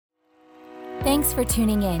Thanks for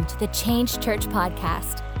tuning in to the Change Church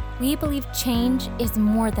podcast. We believe change is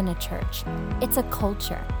more than a church. It's a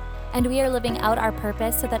culture. And we are living out our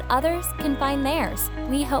purpose so that others can find theirs.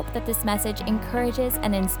 We hope that this message encourages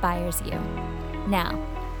and inspires you. Now,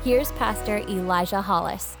 here's Pastor Elijah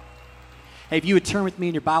Hollis. Hey, if you would turn with me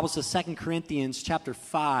in your Bibles to 2 Corinthians chapter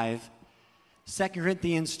 5. 2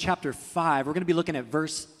 Corinthians chapter 5. We're going to be looking at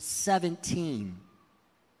verse 17.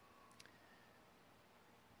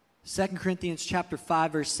 2 Corinthians chapter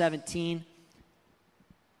 5, verse 17.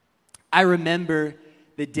 I remember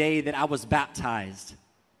the day that I was baptized.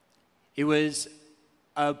 It was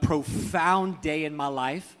a profound day in my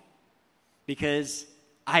life because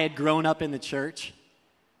I had grown up in the church.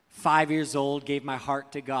 5 years old, gave my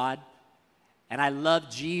heart to God, and I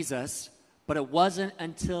loved Jesus, but it wasn't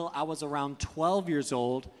until I was around 12 years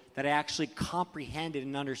old that I actually comprehended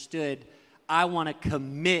and understood I want to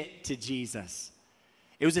commit to Jesus.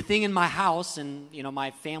 It was a thing in my house, and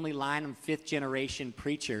my family line, I'm fifth generation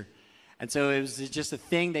preacher. And so it was just a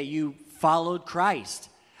thing that you followed Christ.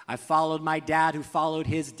 I followed my dad, who followed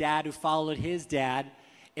his dad, who followed his dad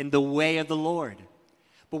in the way of the Lord.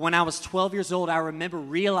 But when I was 12 years old, I remember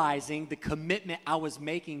realizing the commitment I was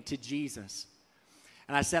making to Jesus.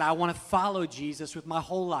 And I said, I want to follow Jesus with my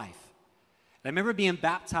whole life. And I remember being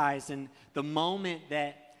baptized, and the moment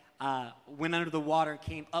that went under the water and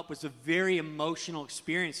came up was a very emotional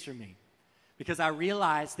experience for me, because I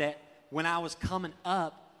realized that when I was coming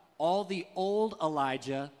up, all the old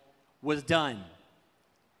Elijah was done.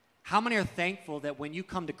 How many are thankful that when you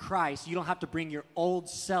come to Christ, you don't have to bring your old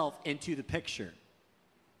self into the picture?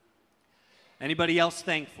 Anybody else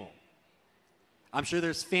thankful? I'm sure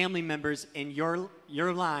there's family members in your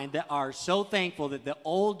line that are so thankful that the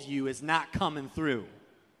old you is not coming through,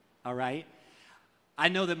 all right? I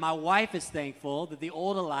know that my wife is thankful that the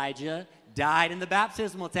old Elijah died in the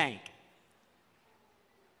baptismal tank.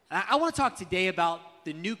 I want to talk today about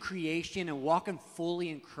the new creation and walking fully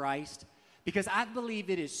in Christ, because I believe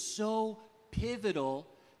it is so pivotal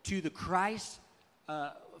to the Christ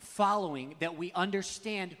following that we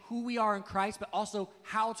understand who we are in Christ, but also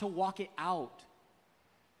how to walk it out.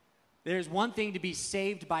 There's one thing to be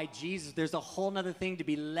saved by Jesus. There's a whole other thing to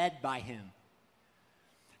be led by him.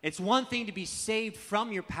 It's one thing to be saved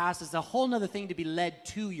from your past. It's a whole other thing to be led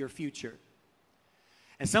to your future.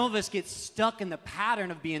 And some of us get stuck in the pattern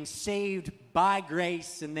of being saved by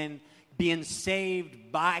grace, and then being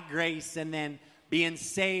saved by grace, and then being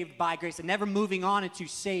saved by grace, and never moving on into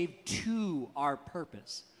saved to our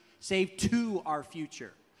purpose, saved to our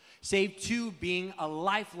future, saved to being a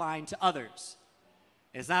lifeline to others.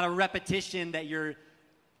 It's not a repetition that you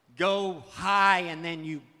go high and then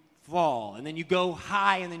you fall, and then you go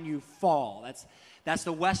high and then you fall. That's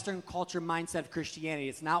the Western culture mindset of Christianity.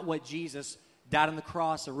 It's not what Jesus died on the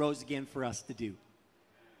cross and rose again for us to do.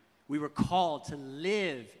 We were called to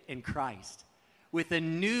live in Christ with a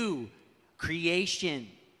new creation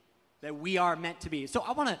that we are meant to be. So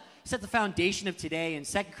I want to set the foundation of today in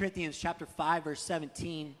 2 Corinthians chapter 5, verse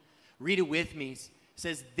 17. Read it with me. It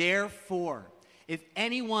says, therefore, if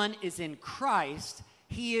anyone is in Christ,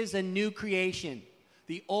 he is a new creation.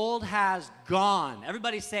 The old has gone.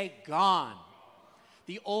 Everybody say gone.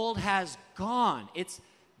 The old has gone. It's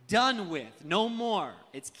done with. No more.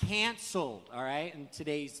 It's canceled, all right, in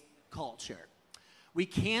today's culture. We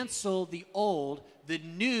canceled the old. The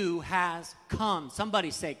new has come.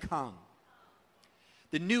 Somebody say come.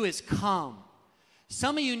 The new has come.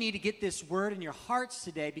 Some of you need to get this word in your hearts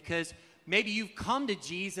today, because maybe you've come to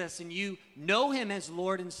Jesus and you know him as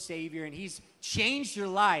Lord and Savior, and he's changed your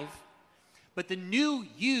life, but the new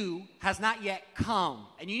you has not yet come.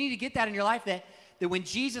 And you need to get that in your life, that when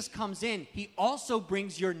Jesus comes in, he also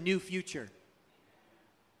brings your new future.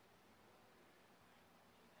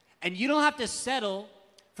 And you don't have to settle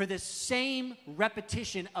for the same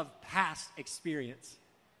repetition of past experience.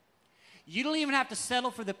 You don't even have to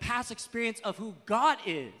settle for the past experience of who God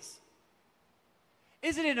is.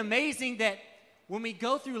 Isn't it amazing that when we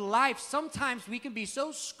go through life, sometimes we can be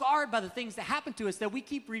so scarred by the things that happen to us that we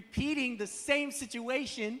keep repeating the same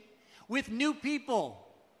situation with new people.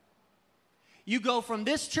 You go from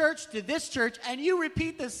this church to this church, and you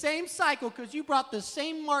repeat the same cycle because you brought the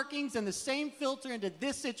same markings and the same filter into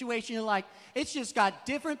this situation. You're like, it's just got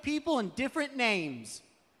different people and different names,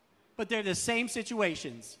 but they're the same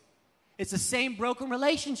situations. It's the same broken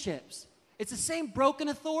relationships. It's the same broken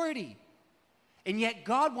authority. And yet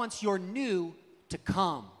God wants your new to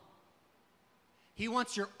come. He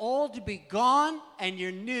wants your old to be gone and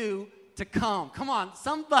your new to come. Come on,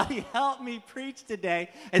 somebody help me preach today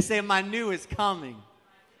and say, my new is coming.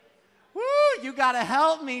 Woo! you got to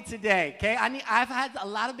help me today, okay? I've had a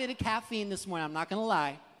lot of bit of caffeine this morning, I'm not going to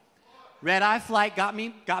lie. Red-eye flight got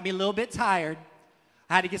me a little bit tired.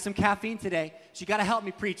 I had to get some caffeine today. So you got to help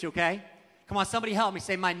me preach, okay? Come on, somebody help me.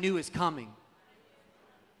 Say, my new is coming.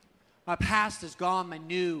 My past is gone. My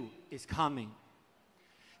new is coming.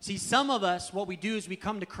 See, some of us, what we do is we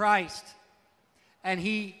come to Christ, and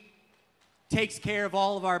he takes care of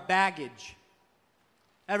all of our baggage.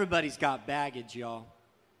 Everybody's got baggage, y'all.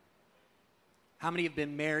 How many have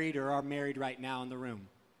been married or are married right now in the room?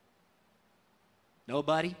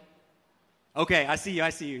 Nobody? Okay, I see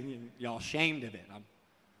you. Y'all ashamed of it.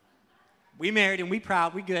 We married and we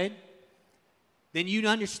proud, we good. Then you'd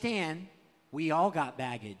understand we all got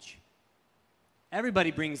baggage. Everybody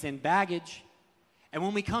brings in baggage. And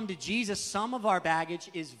when we come to Jesus, some of our baggage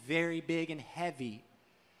is very big and heavy.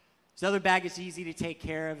 There's other baggage easy to take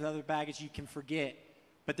care of, other baggage you can forget.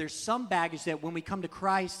 But there's some baggage that when we come to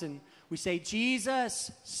Christ and we say,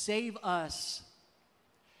 Jesus, save us.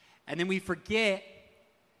 And then we forget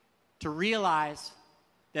to realize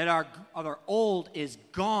that our old is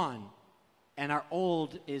gone and our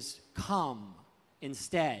old is come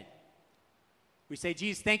instead. We say,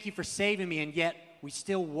 Jesus, thank you for saving me, and yet we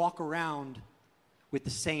still walk around with the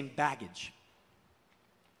same baggage.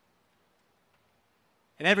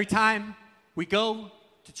 And every time we go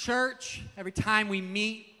to church, every time we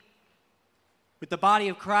meet with the body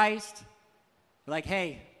of Christ, we're like,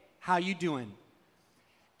 hey, how you doing?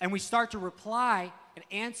 And we start to reply and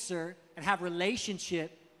answer and have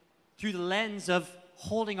relationship through the lens of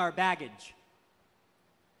holding our baggage.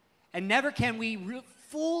 And never can we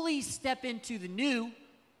fully step into the new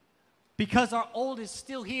because our old is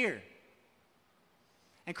still here.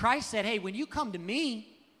 And Christ said, hey, when you come to me,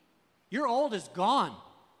 your old is gone.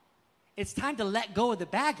 It's time to let go of the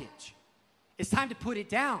baggage. It's time to put it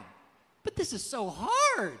down. But this is so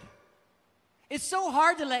hard. It's so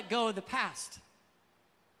hard to let go of the past.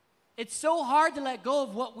 It's so hard to let go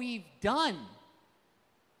of what we've done.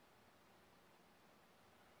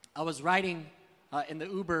 I was riding in the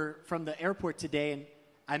Uber from the airport today, and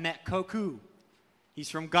I met Koku. He's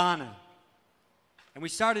from Ghana. And we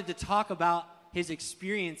started to talk about his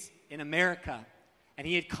experience in America. And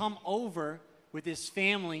he had come over with his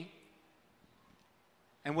family.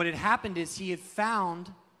 And what had happened is he had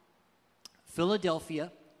found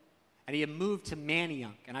Philadelphia, and he had moved to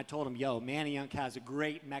Manayunk. And I told him, yo, Manayunk has a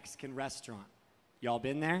great Mexican restaurant. Y'all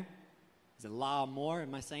been there? Is it La Amor?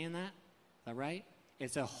 Am I saying that? Is that right?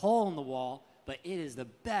 It's a hole in the wall, but it is the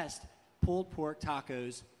best pulled pork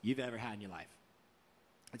tacos you've ever had in your life.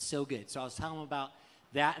 It's so good. So I was telling him about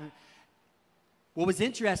that. And what was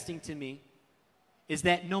interesting to me is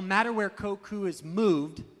that no matter where Koku is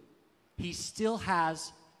moved, he still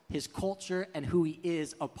has his culture and who he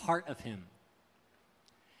is a part of him.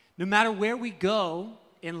 No matter where we go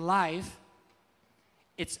in life,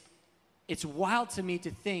 it's wild to me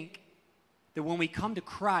to think that when we come to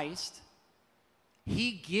Christ,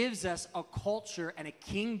 he gives us a culture and a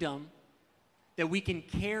kingdom that we can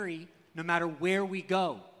carry no matter where we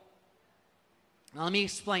go. Now let me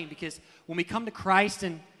explain, because when we come to Christ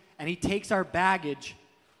and he takes our baggage,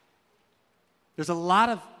 there's a lot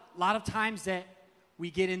of times that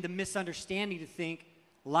we get into misunderstanding to think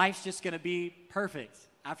life's just going to be perfect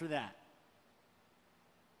after that.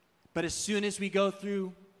 But as soon as we go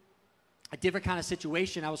through a different kind of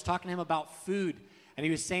situation, I was talking to him about food, and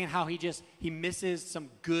he was saying how he misses some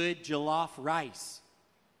good jollof rice.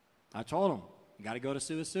 I told him, you got to go to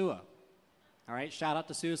Suasua. All right, shout out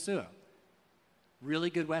to Suasua. Really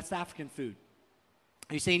good West African food.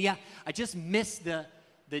 And he's saying, yeah, I just miss the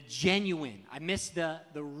genuine. I miss the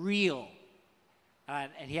real.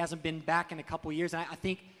 And he hasn't been back in a couple years. And I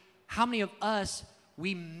think how many of us,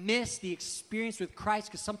 we miss the experience with Christ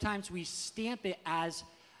because sometimes we stamp it as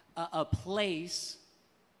a place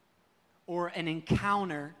or an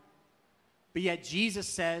encounter. But yet Jesus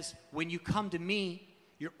says, when you come to me,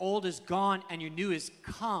 your old is gone and your new is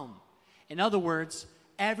come. In other words,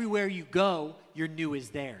 everywhere you go, your new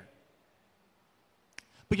is there.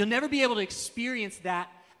 But you'll never be able to experience that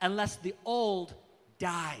unless the old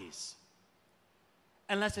dies,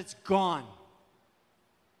 unless it's gone.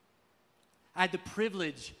 I had the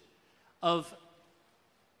privilege of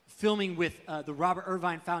filming with the Robert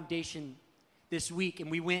Irvine Foundation this week,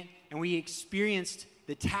 and we went and we experienced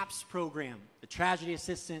the TAPS program, the Tragedy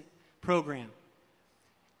Assistant Program.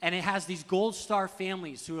 And it has these Gold Star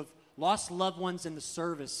families who have lost loved ones in the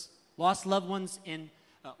service, lost loved ones in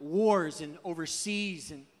wars and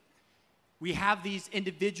overseas. And we have these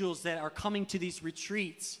individuals that are coming to these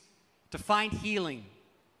retreats to find healing,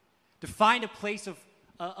 to find a place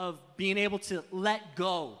of being able to let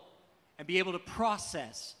go and be able to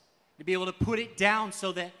process, to be able to put it down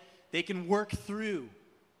so that they can work through.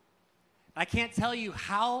 I can't tell you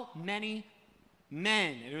how many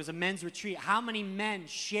men, it was a men's retreat, how many men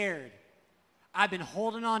shared, I've been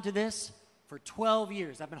holding on to this for 12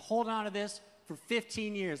 years. I've been holding on to this for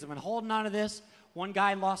 15 years. I've been holding on to this. One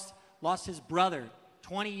guy lost his brother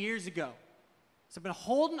 20 years ago. So I've been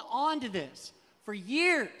holding on to this for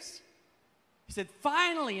years. He said,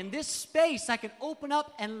 finally, in this space, I can open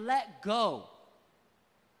up and let go.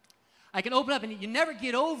 I can open up, and you never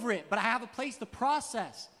get over it, but I have a place to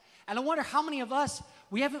process. And I wonder how many of us,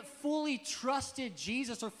 we haven't fully trusted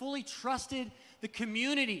Jesus or fully trusted the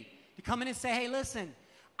community to come in and say, hey, listen,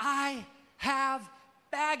 I have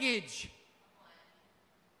baggage.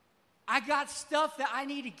 I got stuff that I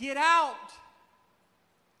need to get out.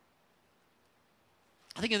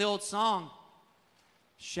 I think of the old song,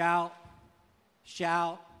 shout,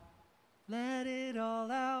 shout, let it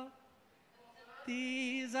all out.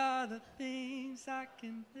 These are the things I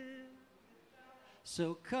can live.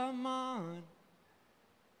 So come on,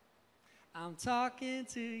 I'm talking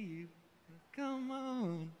to you. Come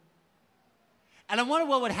on. And I wonder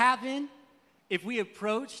what would happen if we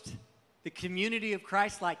approached the community of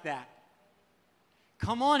Christ like that.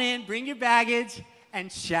 Come on in, bring your baggage,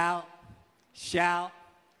 and shout, shout,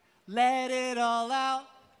 let it all out.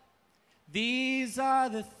 These are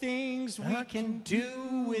the things we can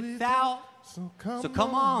do without. So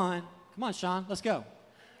come on. Come on, Sean, let's go.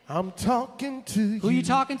 I'm talking to you. Who are you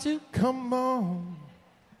talking to? Come on.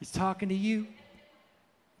 He's talking to you.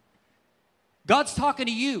 God's talking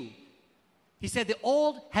to you. He said the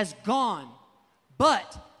old has gone,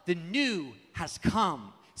 but the new has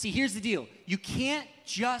come. See, here's the deal. You can't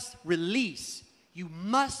just release. You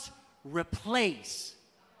must replace.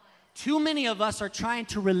 Too many of us are trying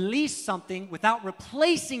to release something without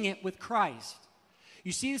replacing it with Christ.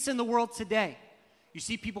 You see this in the world today. You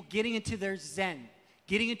see people getting into their zen,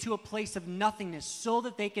 getting into a place of nothingness so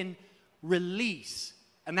that they can release.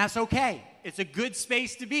 And that's okay. It's a good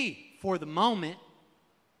space to be for the moment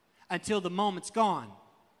until the moment's gone.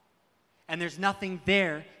 And there's nothing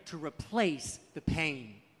there to replace the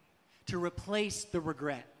pain, to replace the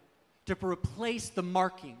regret, to replace the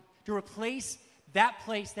marking, to replace that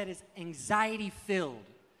place that is anxiety-filled.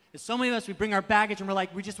 There's so many of us, we bring our baggage and we're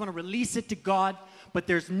like, we just want to release it to God, but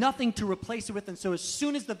there's nothing to replace it with. And so as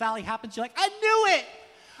soon as the valley happens, you're like, I knew it.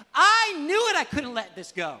 I knew it. I couldn't let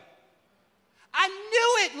this go. I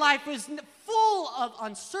knew it. Life was full of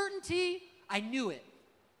uncertainty. I knew it.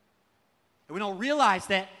 And we don't realize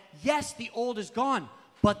that, yes, the old is gone,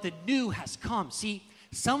 but the new has come. See,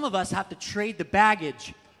 some of us have to trade the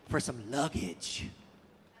baggage for some luggage.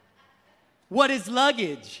 What is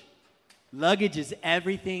luggage? Luggage is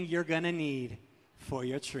everything you're going to need for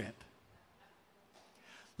your trip.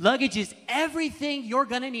 Luggage is everything you're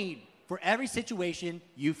going to need for every situation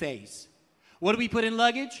you face. What do we put in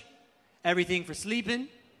luggage? Everything for sleeping,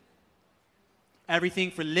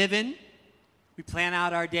 everything for living. We plan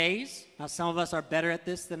out our days. Now, some of us are better at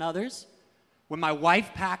this than others. When my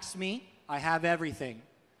wife packs me, I have everything.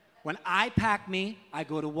 When I pack me, I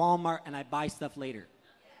go to Walmart and I buy stuff later.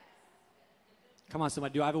 Come on,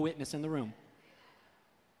 somebody. Do I have a witness in the room?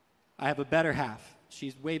 I have a better half.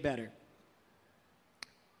 She's way better.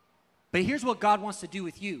 But here's what God wants to do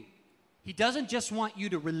with you. He doesn't just want you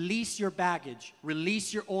to release your baggage,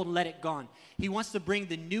 release your old, let it go. He wants to bring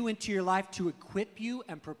the new into your life to equip you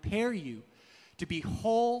and prepare you to be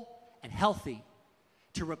whole and healthy,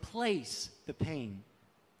 to replace the pain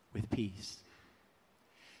with peace,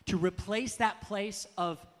 to replace that place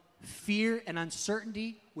of fear and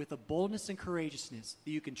uncertainty with a boldness and courageousness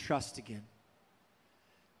that you can trust again.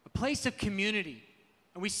 A place of community.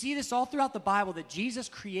 And we see this all throughout the Bible, that Jesus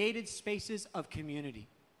created spaces of community.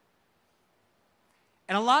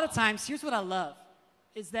 And a lot of times, here's what I love,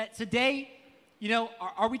 is that today, you know,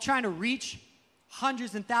 are we trying to reach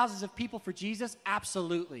hundreds and thousands of people for Jesus?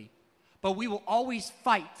 Absolutely. But we will always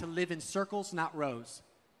fight to live in circles, not rows.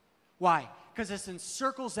 Why? Because it's in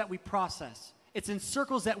circles that we process. It's in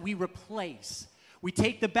circles that we replace. We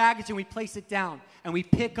take the baggage and we place it down, and we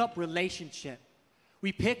pick up relationship.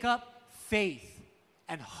 We pick up faith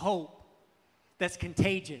and hope that's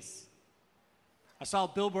contagious. I saw a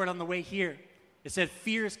billboard on the way here. It said,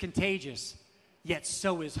 fear is contagious, yet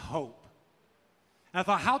so is hope. And I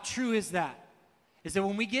thought, how true is that? Is that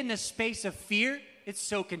when we get in a space of fear, it's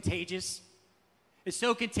so contagious. It's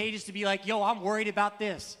so contagious to be like, yo, I'm worried about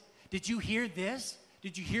this. Did you hear this?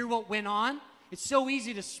 Did you hear what went on? It's so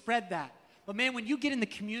easy to spread that. But man, when you get in the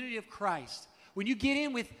community of Christ, when you get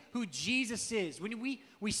in with who Jesus is, when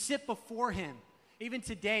we sit before him, Even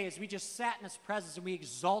today, as we just sat in his presence and we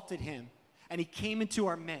exalted him and he came into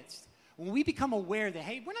our midst, when we become aware that,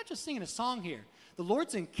 hey, we're not just singing a song here. The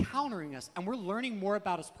Lord's encountering us and we're learning more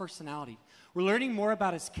about his personality. We're learning more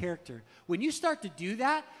about his character. When you start to do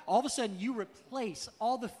that, all of a sudden you replace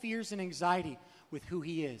all the fears and anxiety with who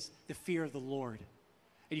he is, the fear of the Lord.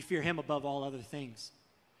 And you fear him above all other things.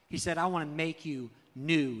 He said, I want to make you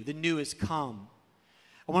new. The new has come.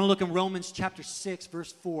 I want to look in Romans chapter 6,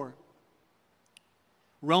 verse 4.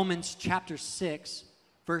 Romans chapter 6,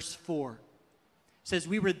 verse 4. It says,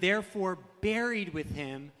 we were therefore buried with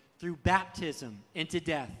him through baptism into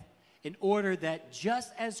death, in order that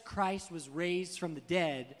just as Christ was raised from the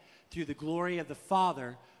dead through the glory of the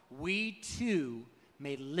Father, we too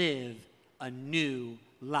may live a new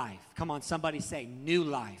life. Come on, somebody say, new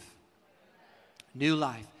life. New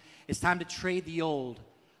life. It's time to trade the old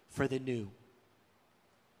for the new.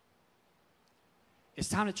 It's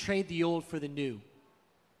time to trade the old for the new.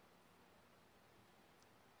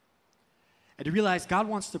 And to realize God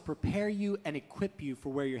wants to prepare you and equip you for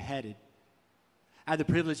where you're headed. I had the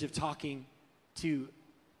privilege of talking to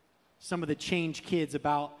some of the Change kids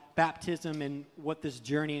about baptism and what this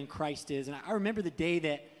journey in Christ is. And I remember the day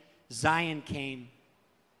that Zion came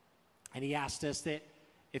and he asked us that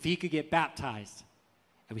if he could get baptized.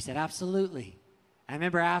 And we said, absolutely. I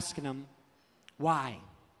remember asking him, why?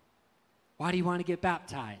 Why do you want to get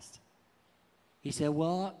baptized? He said,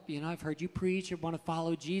 well, I've heard you preach and want to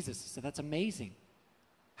follow Jesus. I said, that's amazing.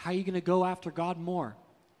 How are you going to go after God more?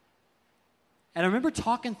 And I remember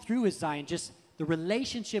talking through with Zion just the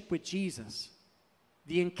relationship with Jesus,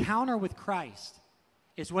 the encounter with Christ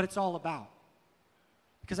is what it's all about.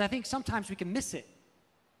 Because I think sometimes we can miss it,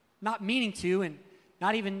 not meaning to and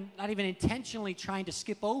not even intentionally trying to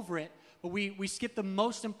skip over it, but we skip the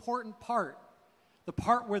most important part, the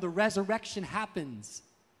part where the resurrection happens.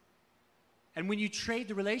 And when you trade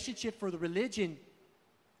the relationship for the religion,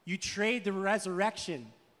 you trade the resurrection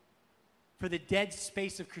for the dead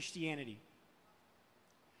space of Christianity.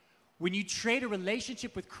 When you trade a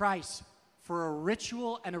relationship with Christ for a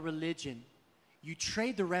ritual and a religion, you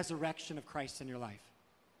trade the resurrection of Christ in your life.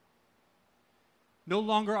 No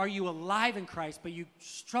longer are you alive in Christ, but you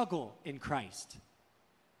struggle in Christ.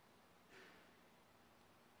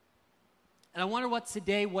 And I wonder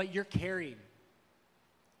what you're carrying.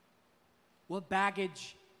 What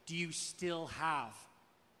baggage do you still have?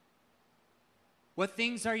 What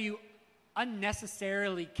things are you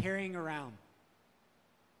unnecessarily carrying around?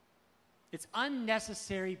 It's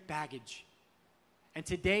unnecessary baggage. And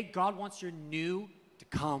today, God wants your new to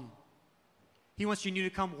come. He wants your new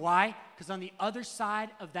to come. Why? Because on the other side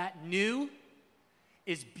of that new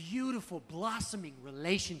is beautiful, blossoming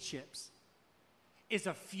relationships, is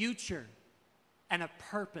a future and a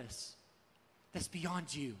purpose that's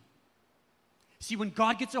beyond you. See, when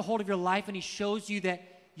God gets a hold of your life and he shows you that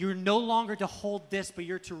you're no longer to hold this, but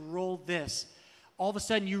you're to roll this, all of a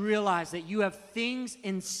sudden you realize that you have things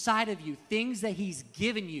inside of you, things that he's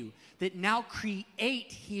given you that now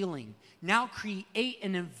create healing, now create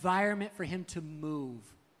an environment for him to move.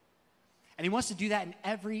 And he wants to do that in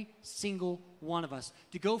every single one of us,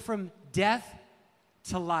 to go from death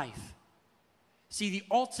to life. See, the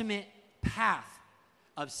ultimate path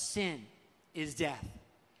of sin is death.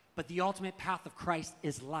 But the ultimate path of Christ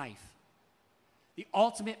is life. The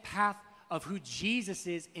ultimate path of who Jesus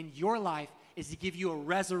is in your life is to give you a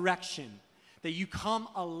resurrection, that you come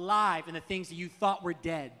alive in the things that you thought were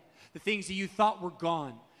dead, the things that you thought were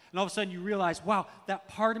gone. And all of a sudden you realize, wow, that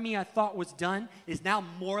part of me I thought was done is now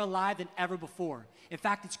more alive than ever before. In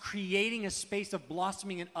fact, it's creating a space of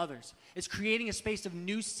blossoming in others. It's creating a space of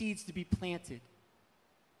new seeds to be planted.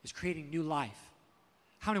 It's creating new life.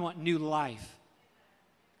 How many want new life?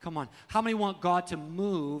 Come on. How many want God to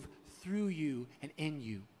move through you and in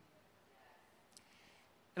you?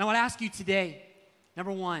 And I want to ask you today,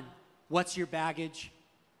 number one, what's your baggage?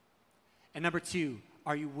 And number two,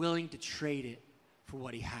 are you willing to trade it for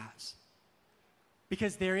what he has?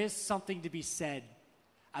 Because there is something to be said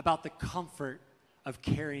about the comfort of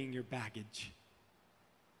carrying your baggage.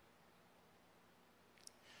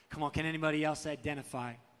 Come on, can anybody else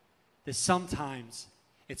identify that sometimes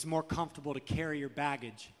it's more comfortable to carry your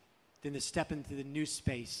baggage than to step into the new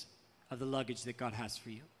space of the luggage that God has for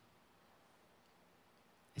you?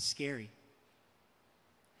 It's scary.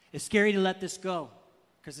 It's scary to let this go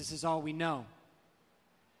because this is all we know.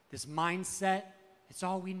 This mindset, it's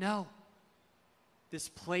all we know. This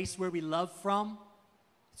place where we love from,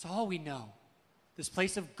 it's all we know. This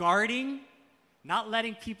place of guarding, not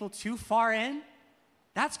letting people too far in,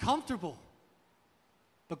 that's comfortable.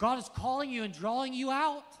 But God is calling you and drawing you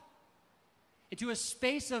out. into a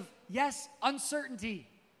space of, yes, uncertainty,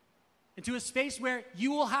 into a space where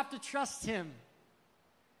you will have to trust him.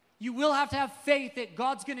 You will have to have faith that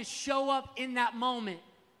God's going to show up in that moment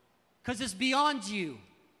because it's beyond you.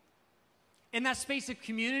 In that space of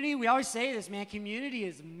community, we always say this, man, community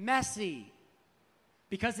is messy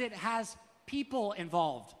because it has people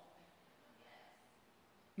involved.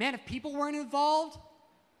 Man, if people weren't involved,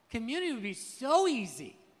 community would be so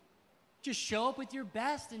easy. Just show up with your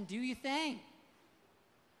best and do your thing.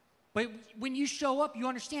 But when you show up, you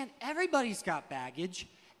understand everybody's got baggage.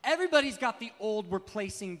 Everybody's got the old we're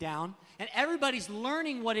placing down. And everybody's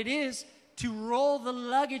learning what it is to roll the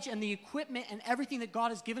luggage and the equipment and everything that God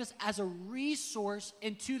has given us as a resource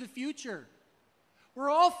into the future. We're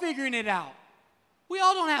all figuring it out. We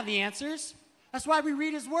all don't have the answers. That's why we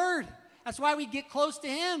read his word. That's why we get close to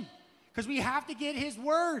him. Because we have to get his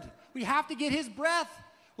word. We have to get his breath.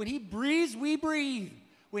 When he breathes, we breathe.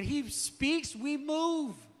 When he speaks, we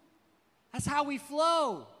move. That's how we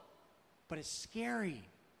flow. But it's scary.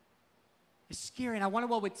 It's scary. And I wonder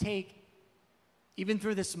what it would take, even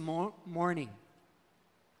through this morning,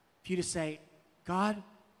 for you to say, God,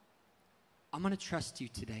 I'm going to trust you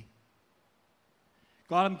today.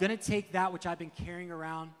 God, I'm going to take that which I've been carrying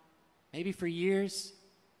around, maybe for years,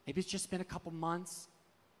 maybe it's just been a couple months.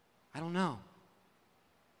 I don't know.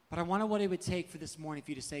 But I wonder what it would take for this morning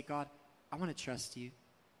for you to say, God, I want to trust you.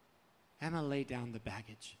 I'm going to lay down the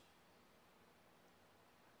baggage.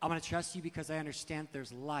 I'm going to trust you because I understand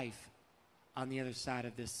there's life on the other side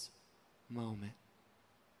of this moment.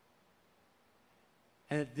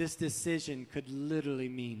 And that this decision could literally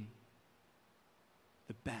mean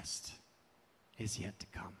the best is yet to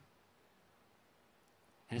come.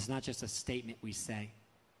 And it's not just a statement we say.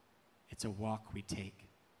 It's a walk we take.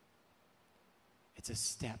 It's a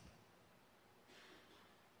step.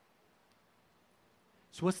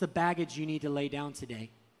 So what's the baggage you need to lay down today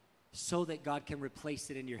so that God can replace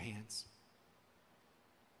it in your hands?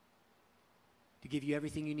 To give you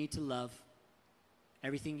everything you need to love,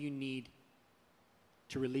 everything you need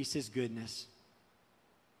to release his goodness.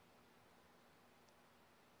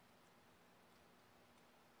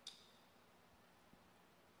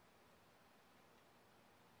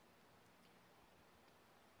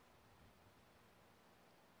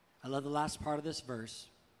 I love the last part of this verse.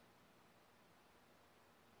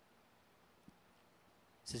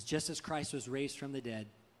 It says, just as Christ was raised from the dead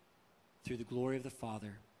through the glory of the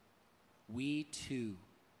Father, we too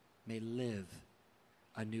may live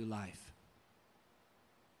a new life.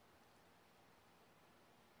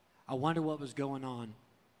 I wonder what was going on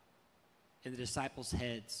in the disciples'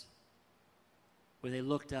 heads where they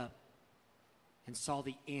looked up and saw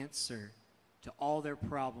the answer to all their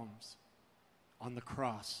problems on the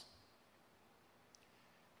cross.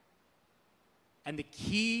 And the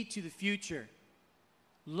key to the future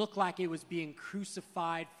looked like it was being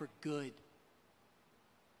crucified for good.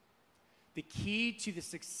 The key to the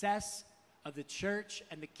success of the church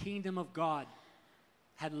and the kingdom of God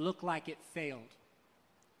had looked like it failed.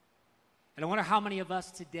 And I wonder how many of us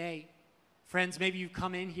today, friends, maybe you've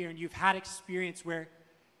come in here and you've had experience where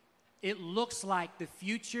it looks like the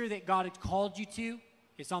future that God had called you to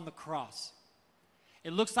is on the cross.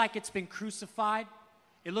 It looks like it's been crucified.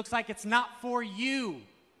 It looks like it's not for you,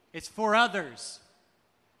 it's for others.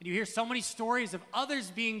 And you hear so many stories of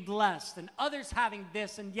others being blessed and others having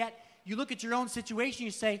this, and yet you look at your own situation,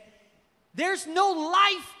 you say, there's no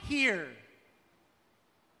life here.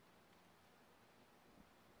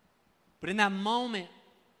 But in that moment,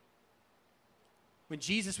 when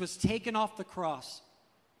Jesus was taken off the cross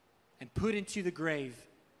and put into the grave,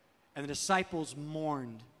 and the disciples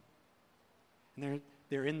mourned, and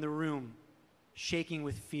they're in the room, shaking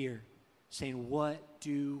with fear, saying, what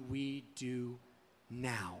do we do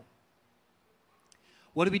now?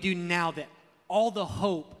 What do we do now that all the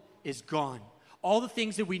hope is gone? All the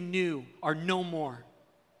things that we knew are no more.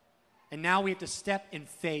 And now we have to step in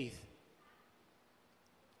faith.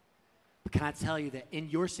 But can I tell you that in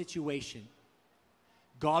your situation,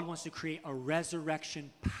 God wants to create a resurrection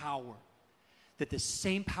power, that the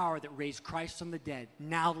same power that raised Christ from the dead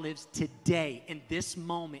now lives today, in this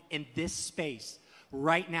moment, in this space,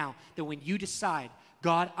 right now. That when you decide,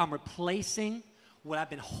 God, I'm replacing what I've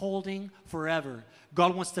been holding forever,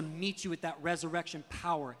 God wants to meet you with that resurrection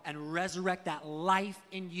power and resurrect that life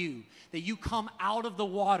in you. That you come out of the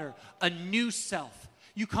water a new self.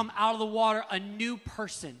 You come out of the water a new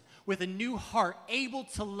person with a new heart, able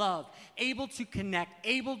to love, able to connect,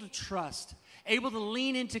 able to trust, able to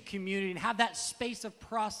lean into community and have that space of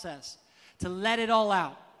process to let it all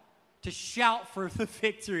out, to shout for the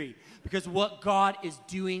victory, because what God is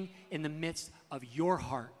doing in the midst of your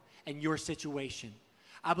heart and your situation.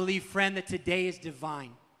 I believe, friend, that today is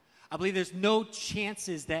divine. I believe there's no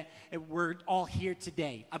chances that we're all here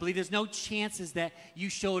today. I believe there's no chances that you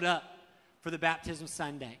showed up for the Baptism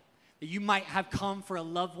Sunday. That you might have come for a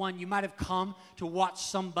loved one. You might have come to watch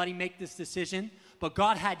somebody make this decision. But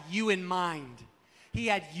God had you in mind. He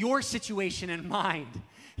had your situation in mind.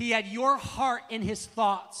 He had your heart in his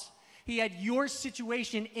thoughts. He had your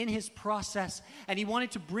situation in his process. And he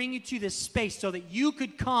wanted to bring you to this space so that you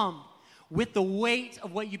could come with the weight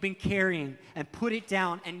of what you've been carrying and put it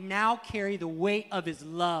down and now carry the weight of his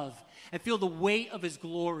love and feel the weight of his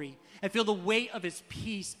glory and feel the weight of his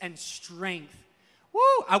peace and strength. Woo!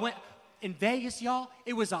 I went in Vegas, y'all.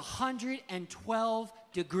 It was 112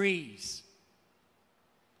 degrees.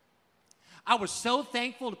 I was so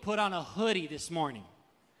thankful to put on a hoodie this morning.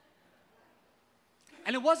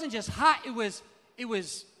 And it wasn't just hot, it was,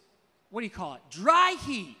 what do you call it? Dry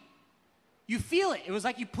heat. You feel it. It was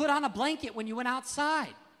like you put on a blanket when you went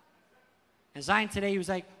outside. And Zion today, he was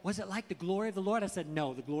like, was it like the glory of the Lord? I said,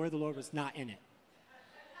 no, the glory of the Lord was not in it.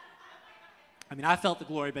 I mean, I felt the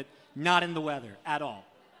glory, but not in the weather at all.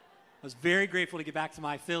 I was very grateful to get back to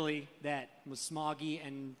my Philly that was smoggy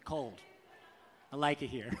and cold. I like it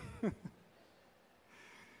here. I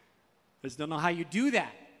just don't know how you do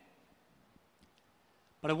that.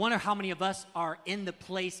 But I wonder how many of us are in the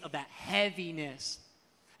place of that heaviness.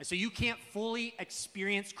 And so you can't fully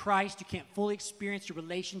experience Christ. You can't fully experience your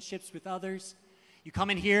relationships with others. You come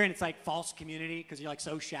in here and it's like false community because you're like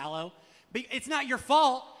so shallow. But it's not your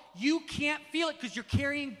fault. You can't feel it because you're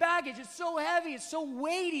carrying baggage. It's so heavy. It's so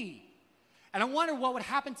weighty. And I wonder what would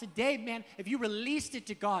happen today, man, if you released it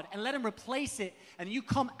to God and let him replace it and you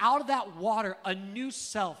come out of that water a new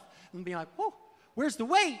self and be like, whoa, where's the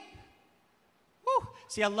weight? Woo.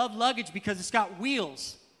 See, I love luggage because it's got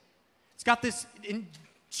wheels. It's got this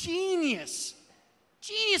genius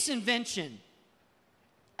invention.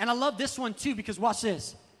 And I love this one too because watch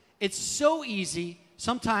this. It's so easy,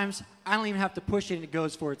 sometimes I don't even have to push it and it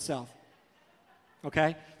goes for itself.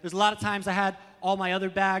 Okay? There's a lot of times I had all my other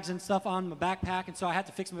bags and stuff on my backpack, and so I had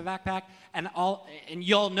to fix my backpack, and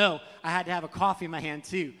y'all know I had to have a coffee in my hand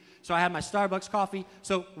too. So I had my Starbucks coffee.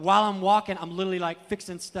 So while I'm walking, I'm literally like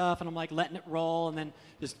fixing stuff, and I'm like letting it roll, and then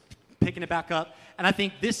just picking it back up. And I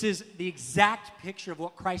think this is the exact picture of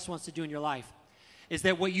what Christ wants to do in your life. Is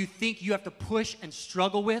that what you think you have to push and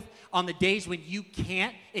struggle with on the days when you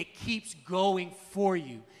can't, it keeps going for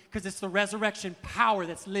you. Because it's the resurrection power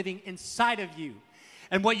that's living inside of you.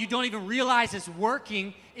 And what you don't even realize is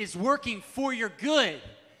working for your good.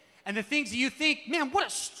 And the things that you think, man, what a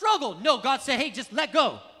struggle. No, God said, hey, just let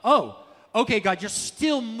go. Oh, okay, God, you're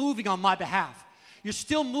still moving on my behalf. You're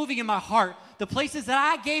still moving in my heart. The places that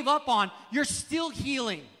I gave up on, you're still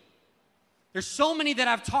healing. There's so many that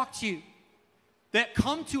I've talked to that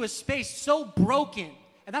come to a space so broken.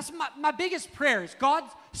 And that's my biggest prayer is, God,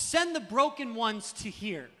 send the broken ones to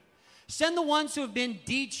here. Send the ones who have been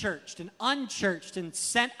de-churched and unchurched and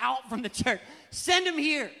sent out from the church. Send them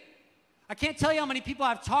here. I can't tell you how many people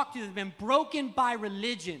I've talked to that have been broken by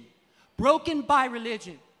religion. Broken by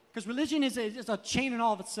religion. Because religion is a chain in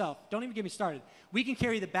all of itself. Don't even get me started. We can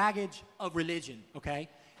carry the baggage of religion, okay?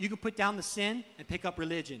 You can put down the sin and pick up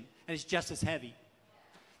religion, and it's just as heavy.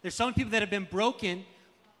 There's some people that have been broken,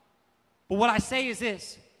 but what I say is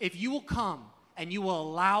this. If you will come and you will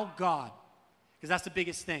allow God, because that's the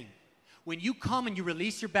biggest thing. When you come and you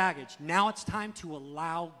release your baggage, now it's time to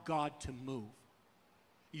allow God to move.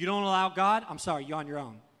 You don't allow God, I'm sorry, you're on your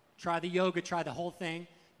own. Try the yoga, try the whole thing.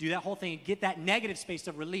 Do that whole thing and get that negative space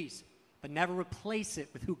of release, but never replace it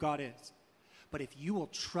with who God is. But if you will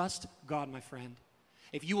trust God, my friend,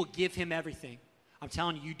 if you will give him everything, I'm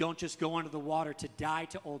telling you, you don't just go under the water to die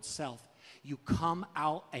to old self. You come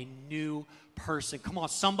out a new person. Come on,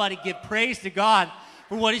 somebody give praise to God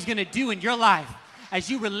for what he's going to do in your life as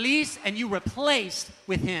you release and you replace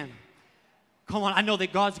with him. Come on, I know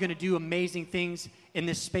that God's going to do amazing things in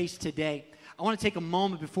this space today. I want to take a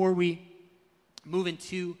moment before we move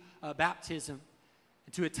into baptism,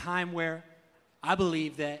 into a time where I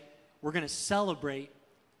believe that we're going to celebrate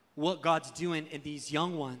what God's doing in these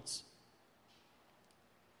young ones.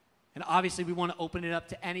 And obviously, we want to open it up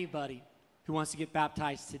to anybody who wants to get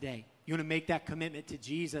baptized today. You want to make that commitment to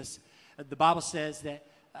Jesus. The Bible says that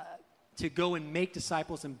to go and make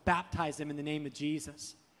disciples and baptize them in the name of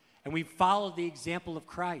Jesus. And we follow the example of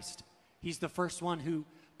Christ. He's the first one who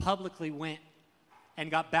publicly went and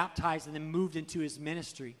got baptized and then moved into his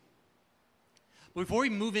ministry. But before we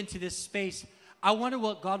move into this space, I wonder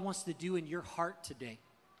what God wants to do in your heart today.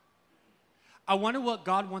 I wonder what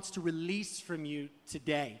God wants to release from you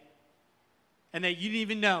today. And that you didn't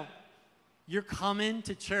even know. you're coming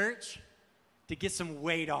to church to get some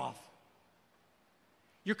weight off.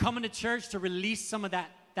 You're coming to church to release some of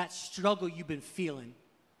that struggle you've been feeling,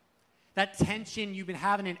 that tension you've been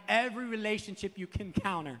having in every relationship you can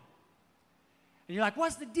encounter. And you're like,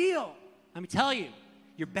 what's the deal? Let me tell you,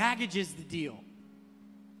 your baggage is the deal.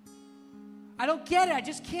 I don't get it. I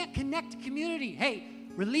just can't connect to community. Hey,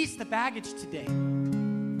 release the baggage today.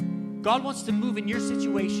 God wants to move in your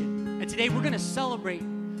situation. And today we're going to celebrate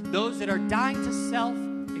those that are dying to self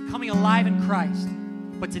and coming alive in Christ.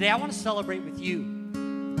 But today I want to celebrate with you.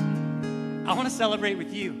 I want to celebrate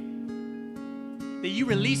with you that you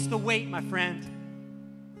release the weight, my friend,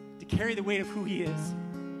 to carry the weight of who He is.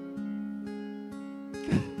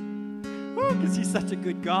 Because He's such a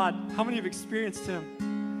good God. How many have experienced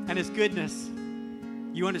Him and His goodness?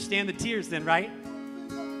 You understand the tears then, right?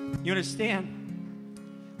 You understand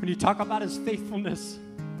when you talk about His faithfulness.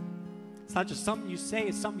 It's not just something you say,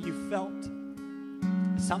 it's something you felt.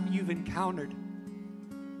 It's something you've encountered.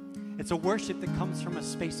 It's a worship that comes from a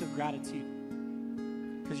space of gratitude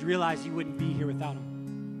because you realize you wouldn't be here without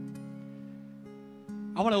Him.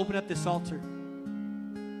 I want to open up this altar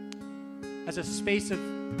as a space of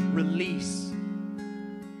release.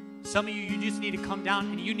 Some of you just need to come down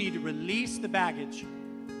and you need to release the baggage.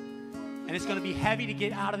 And it's going to be heavy to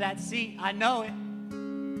get out of that seat. I know it.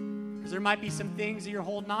 Because there might be some things that you're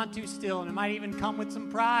holding on to still, and it might even come with some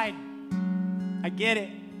pride. I get it.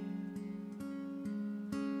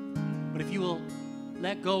 But if you will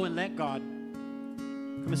let go and let God,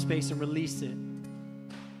 come to space and release it.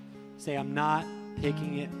 Say, I'm not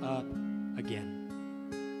picking it up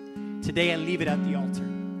again. Today I leave it at the altar.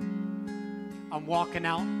 I'm walking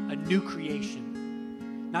out a new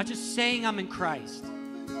creation. Not just saying I'm in Christ,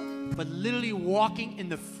 but literally walking in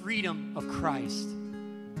the freedom of Christ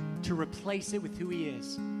to replace it with who He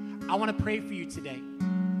is. I want to pray for you today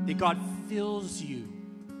that God fills you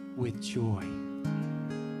with joy.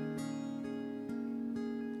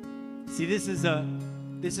 See, this is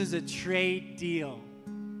a trade deal.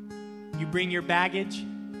 You bring your baggage,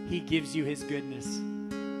 He gives you His goodness.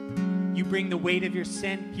 You bring the weight of your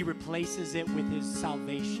sin, He replaces it with His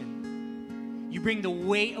salvation. You bring the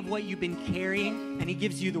weight of what you've been carrying, and He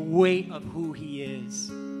gives you the weight of who He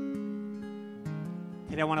is.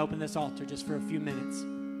 Today I want to open this altar just for a few minutes.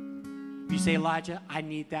 If you say, Elijah, I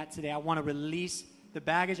need that today. I want to release the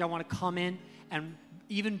baggage. I want to come in and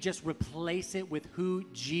even just replace it with who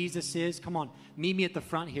Jesus is. Come on, meet me at the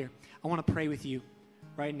front here. I want to pray with you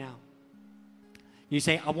right now. You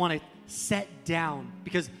say, I want to set down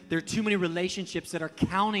because there are too many relationships that are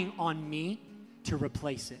counting on me to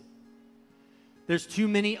replace it. There's too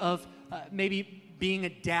many of maybe being a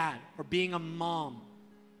dad or being a mom,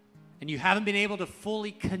 and you haven't been able to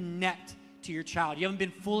fully connect to your child. You haven't been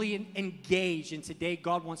fully engaged, and today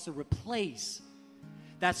God wants to replace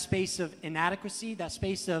that space of inadequacy, that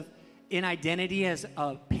space of inidentity as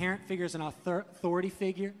a parent figure, as an authority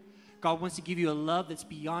figure. God wants to give you a love that's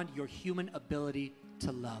beyond your human ability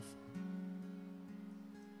to love.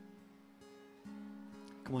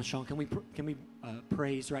 Come on, Sean, can we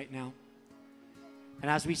praise right now? And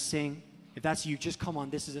as we sing, if that's you, just come on.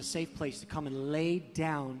 This is a safe place to come and lay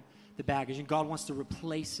down the baggage. And God wants to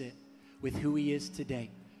replace it with who He is today.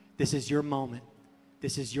 This is your moment.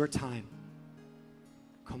 This is your time.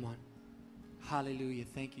 Come on. Hallelujah.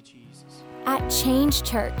 Thank you, Jesus. At Change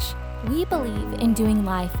Church, we believe in doing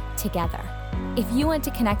life together. If you want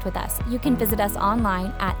to connect with us, you can visit us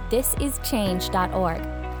online at thisischange.org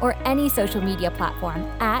or any social media platform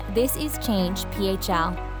at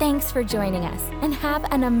thisischangephl. Thanks for joining us and have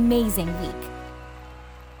an amazing week.